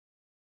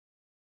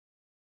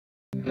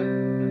The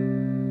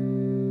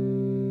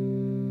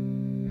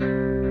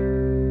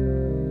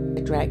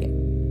dragon.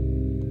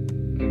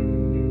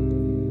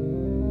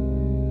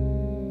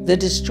 The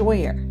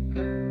destroyer.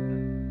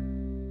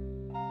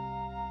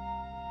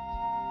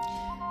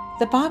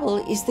 The Bible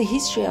is the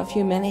history of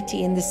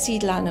humanity in the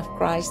seed line of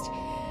Christ,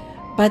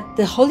 but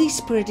the Holy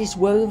Spirit is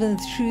woven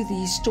through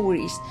these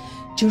stories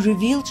to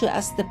reveal to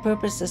us the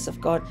purposes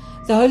of God.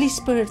 The Holy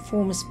Spirit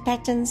forms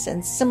patterns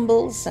and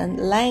symbols and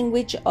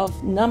language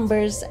of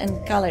numbers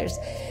and colors.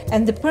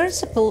 And the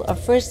principle of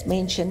first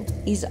mention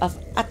is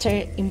of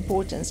utter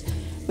importance.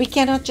 We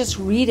cannot just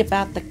read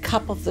about the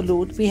cup of the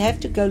Lord. We have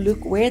to go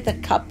look where the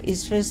cup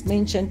is first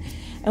mentioned.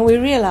 And we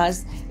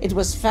realize it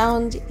was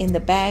found in the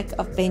bag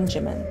of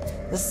Benjamin.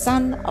 The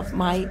son of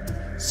my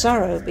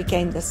sorrow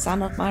became the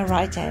son of my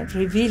right hand,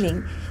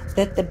 revealing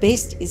that the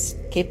best is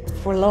kept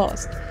for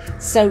last.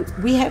 So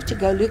we have to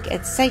go look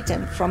at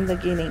Satan from the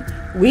beginning.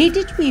 Where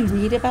did we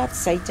read about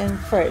Satan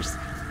first?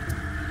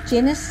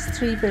 Genesis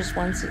 3 verse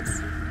 1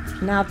 says,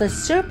 "Now the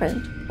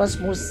serpent was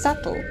more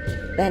subtle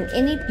than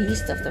any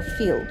beast of the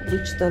field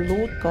which the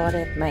Lord God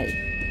had made.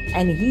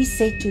 And he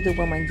said to the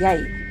woman,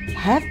 Yea,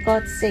 hath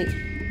God said,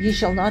 Ye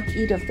shall not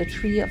eat of the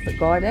tree of the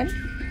garden?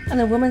 And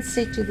the woman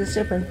said to the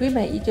serpent, We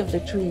may eat of the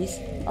trees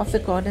of the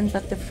garden,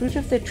 but the fruit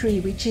of the tree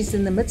which is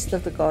in the midst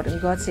of the garden,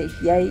 God said,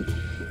 Yea,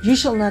 you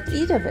shall not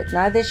eat of it,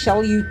 neither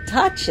shall you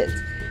touch it,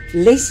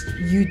 lest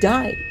you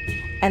die.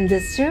 And the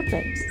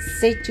serpent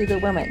said to the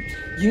woman,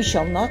 You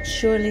shall not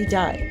surely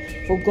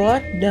die, for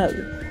God know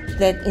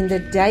that in the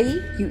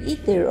day you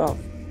eat thereof,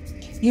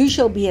 you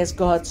shall be as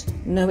gods,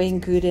 knowing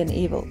good and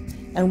evil.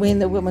 And when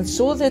the woman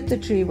saw that the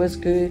tree was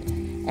good,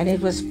 and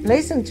it was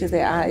pleasant to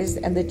the eyes,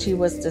 and the tree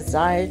was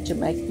desired to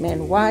make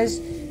man wise,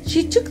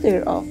 she took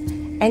thereof,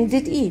 and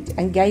did eat,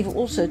 and gave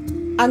also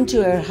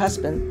unto her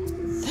husband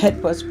that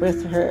was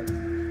with her,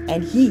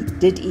 and he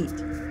did eat.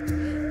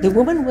 The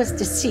woman was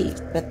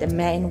deceived, but the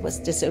man was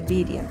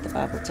disobedient, the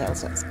Bible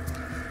tells us.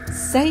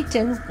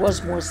 Satan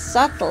was more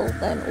subtle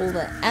than all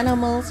the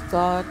animals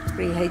God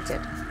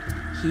created.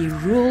 He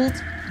ruled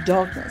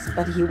darkness,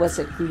 but he was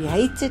a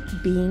created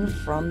being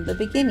from the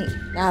beginning.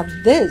 Now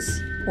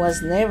this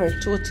was never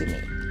taught to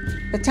me.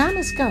 The time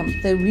has come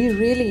that we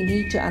really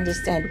need to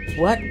understand,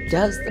 what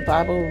does the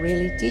Bible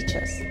really teach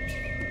us?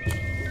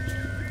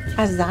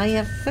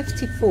 Isaiah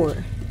 54,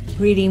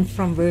 reading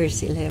from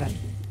verse 11.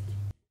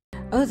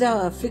 O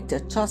thou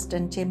afflicted, tossed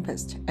and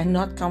tempest, and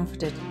not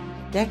comforted.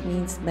 That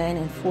means man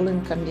in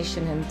fallen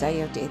condition and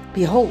day of death.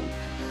 Behold,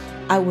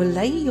 I will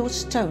lay your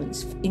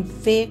stones in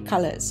fair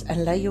colors,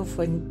 and lay your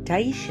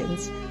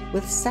foundations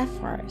with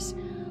sapphires.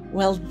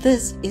 Well,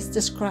 this is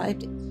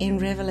described in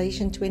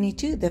Revelation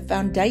 22. The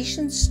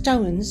foundation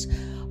stones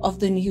of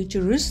the New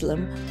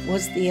Jerusalem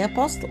was the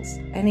apostles.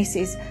 And he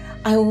says,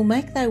 I will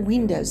make thy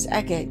windows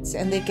agates,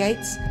 and their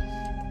gates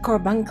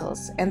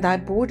carbuncles, and thy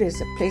borders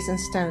of pleasant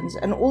stones,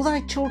 and all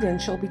thy children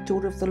shall be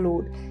taught of the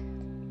Lord.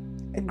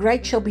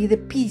 Great shall be the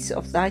peace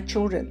of thy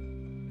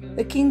children.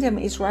 The kingdom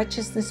is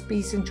righteousness,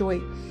 peace, and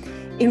joy.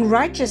 In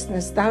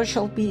righteousness thou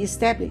shalt be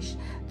established.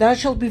 Thou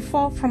shalt be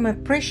far from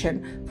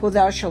oppression, for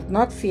thou shalt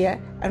not fear,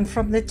 and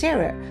from the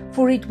terror,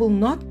 for it will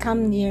not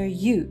come near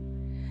you.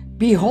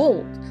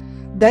 Behold,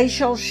 they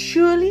shall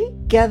surely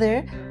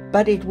gather,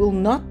 but it will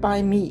not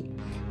by me.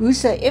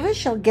 Whosoever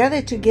shall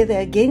gather together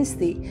against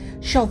thee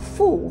shall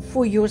fall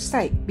for your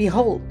sake.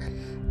 Behold,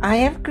 I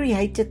have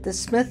created the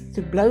smith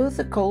to blow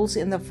the coals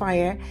in the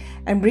fire,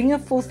 and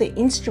bringeth forth the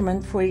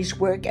instrument for his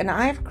work, and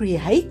I have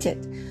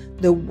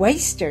created the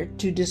waster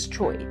to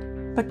destroy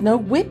it. But no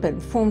weapon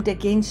formed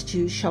against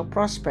you shall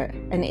prosper,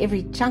 and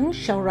every tongue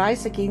shall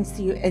rise against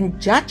you,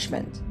 and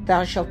judgment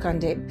thou shalt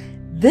condemn.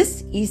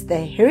 This is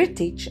the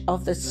heritage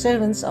of the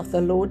servants of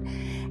the Lord,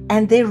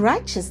 and their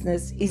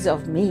righteousness is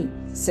of me,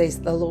 says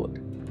the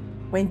Lord.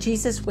 When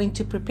Jesus went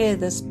to prepare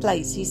this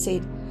place, he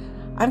said,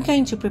 I'm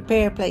going to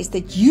prepare a place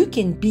that you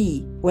can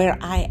be where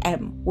I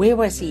am. Where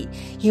was he?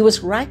 He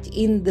was right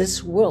in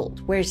this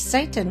world where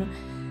Satan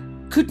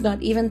could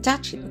not even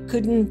touch him,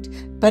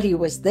 but he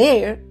was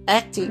there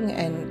acting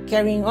and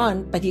carrying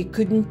on, but he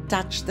couldn't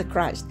touch the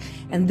Christ.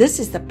 And this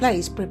is the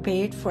place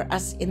prepared for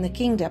us in the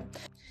kingdom.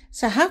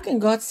 So how can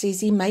God say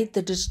he made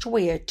the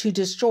destroyer to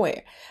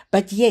destroy,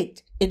 but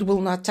yet it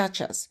will not touch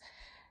us?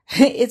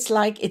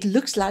 It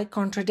looks like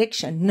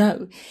contradiction.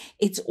 No,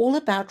 it's all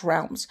about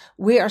realms.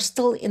 We are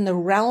still in the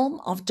realm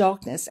of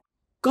darkness.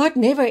 God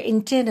never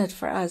intended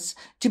for us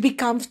to be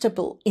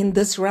comfortable in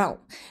this realm,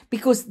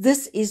 because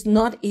this is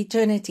not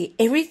eternity.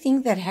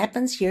 Everything that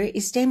happens here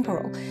is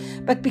temporal.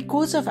 But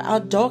because of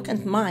our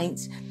darkened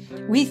minds,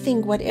 we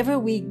think whatever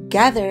we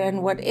gather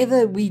and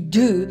whatever we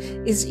do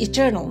is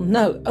eternal.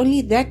 No,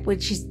 only that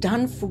which is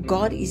done for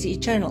God is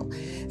eternal.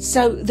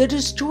 So the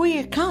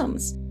destroyer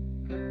comes.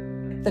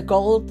 The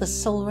gold, the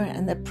silver,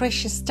 and the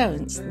precious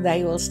stones,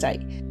 they will stay.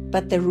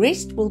 But the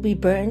rest will be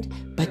burned,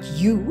 but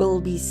you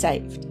will be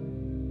saved.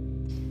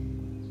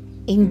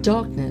 In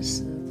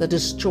darkness, the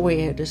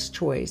destroyer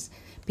destroys,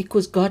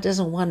 because God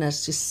doesn't want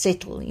us to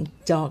settle in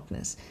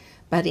darkness.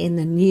 But in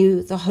the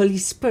new, the Holy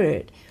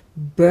Spirit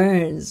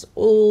burns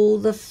all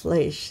the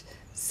flesh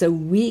so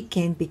we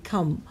can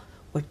become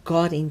what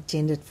God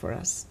intended for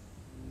us.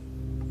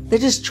 The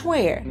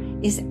destroyer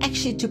is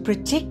actually to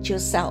protect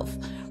yourself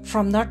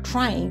from not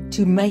trying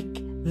to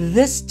make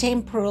this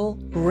temporal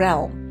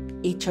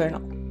realm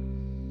eternal.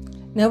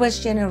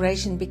 Noah's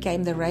generation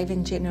became the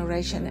raven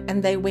generation,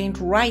 and they went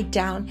right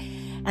down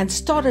and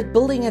started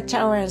building a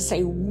tower and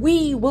say,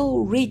 we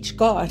will reach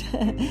God.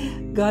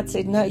 God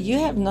said, no, you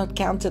have not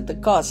counted the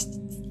cost,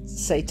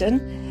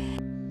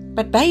 Satan.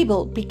 But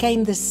Babel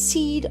became the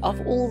seed of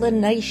all the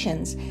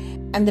nations,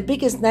 and the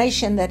biggest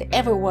nation that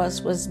ever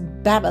was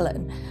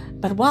Babylon.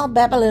 But while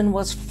Babylon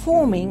was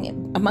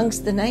forming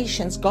amongst the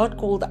nations, God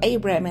called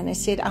Abraham and he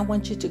said, I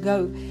want you to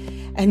go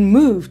and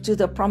move to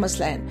the promised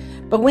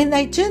land. But when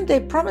they turned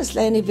their promised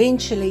land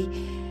eventually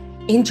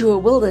into a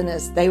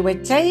wilderness, they were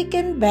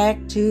taken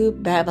back to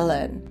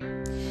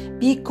Babylon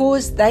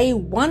because they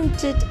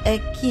wanted a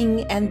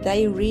king and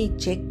they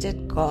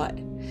rejected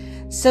God.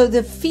 So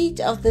the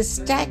feet of the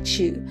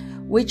statue,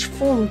 which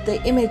formed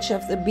the image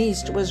of the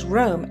beast, was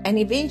Rome, and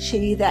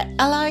eventually they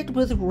allied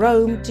with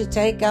Rome to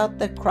take out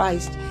the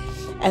Christ.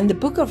 And the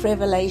book of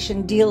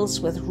Revelation deals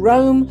with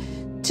Rome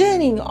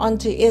turning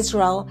onto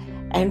Israel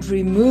and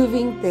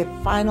removing their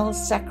final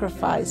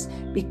sacrifice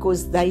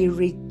because they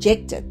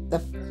rejected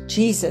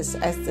Jesus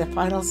as the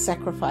final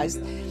sacrifice.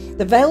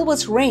 The veil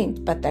was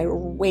rent, but they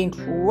went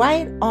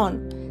right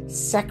on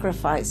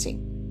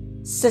sacrificing.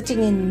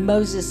 Sitting in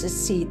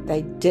Moses' seat,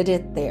 they did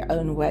it their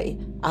own way.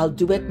 I'll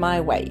do it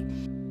my way.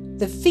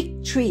 The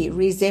fig tree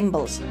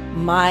resembles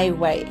my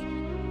way.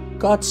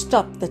 God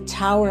stopped the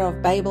Tower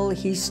of Babel.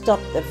 He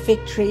stopped the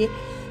fig tree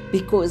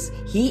because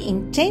He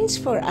intends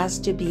for us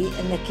to be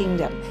in the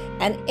kingdom.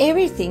 And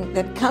everything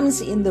that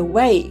comes in the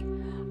way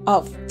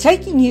of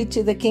taking you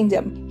to the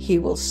kingdom, He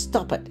will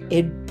stop it.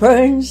 It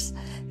burns.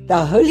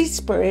 The Holy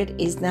Spirit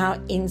is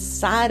now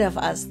inside of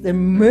us. The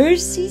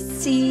mercy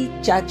seat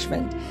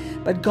judgment.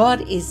 But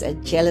God is a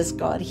jealous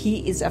God.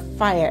 He is a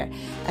fire.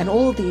 And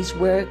all these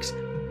works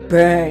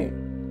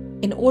burn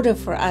in order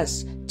for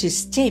us to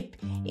step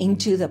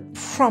into the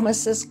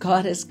promises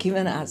God has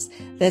given us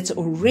that's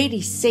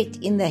already set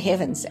in the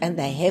heavens, and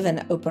the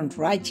heaven opened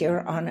right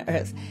here on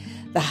earth.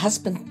 The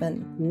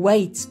husbandman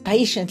waits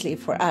patiently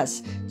for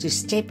us to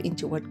step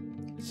into what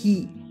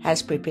He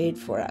has prepared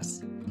for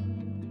us.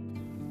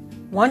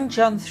 1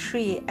 John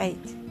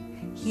 3:8.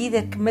 He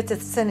that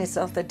committeth sin is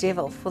of the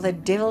devil, for the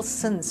devil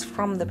sins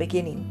from the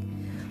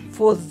beginning.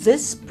 For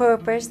this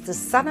purpose the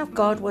Son of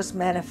God was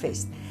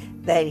manifest,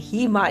 that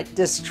He might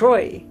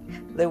destroy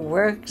the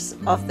works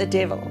of the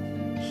devil.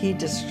 He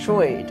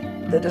destroyed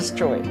the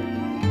destroyer.